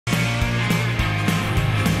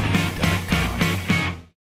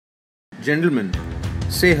Gentlemen,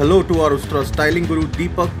 say hello to our Ustraa styling guru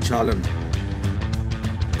Deepak Jalan.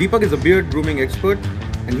 Deepak is a beard grooming expert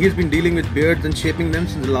and he has been dealing with beards and shaping them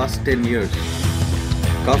since the last 10 years.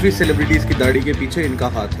 काफी celebrities की दाढ़ी के पीछे इनका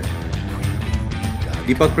हाथ है.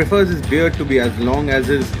 Deepak prefers his beard to be as long as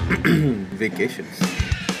his vacations.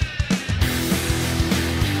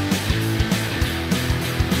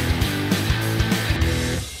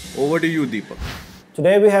 Over to you, Deepak.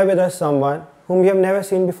 Today we have with us someone whom we have never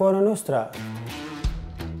seen before on Ustraa.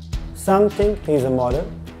 Some think he's a model.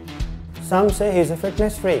 Some say he's a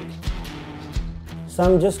fitness freak.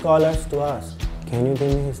 Some just call us to ask, can you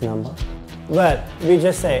give me his number? Well, we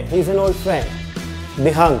just say he's an old friend.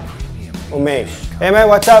 The hunk, Umesh. Hey man,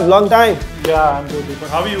 what's up? Long time. Yeah, I'm good.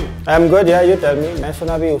 How are you? I'm good. Yeah, you tell me. मैं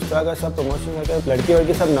सुना अभी Ustraa का सब promotion करके लड़की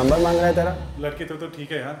वड़की सब number मांग रहा है तेरा. लड़के तो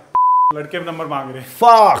ठीक है यार. लड़के भी नंबर मांग रहे हैं.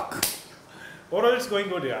 Fuck. Overall, it's going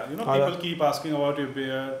good, yeah. You know, people keep asking about your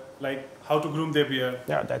beard, like how to groom their beard.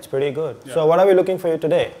 Yeah, that's pretty good. Yeah. So what are we looking for you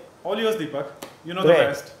today? All yours, Deepak. You know Great. the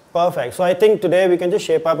best. Perfect. So I think today we can just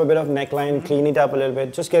shape up a bit of neckline, clean it up a little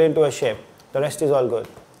bit, just get into a shape. The rest is all good.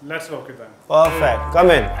 Let's rock it then. Perfect.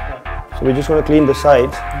 Come in. So we're just going to clean the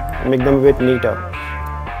sides and make them a bit neater.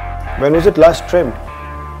 When was it last trimmed?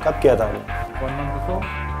 कब किया था आपने? 1 month before.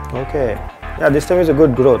 Okay. Yeah, this time is a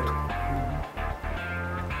good growth.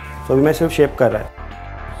 So अभी मैं सिर्फ shape कर रहा है.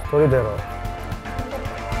 थोड़ी देर और.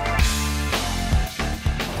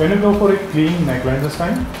 Can you go for a clean neckline this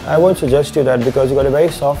time? I won't suggest you that because you got a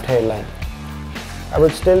very soft hairline. I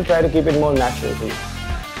would still try to keep it more natural for you.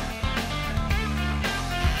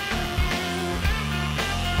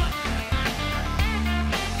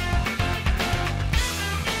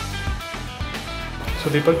 So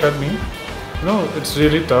Deepak, tell me, you know, it's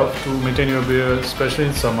really tough to maintain your beard, especially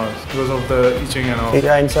in summers, because of the itching and all.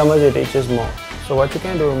 Yeah, in summers it itches more. So what you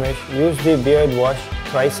can do, Umesh, use the beard wash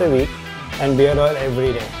twice a week and beard oil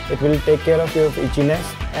every day. It will take care of your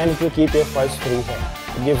itchiness and it will keep your fuzz-free hair.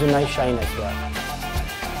 It gives you nice shine as well.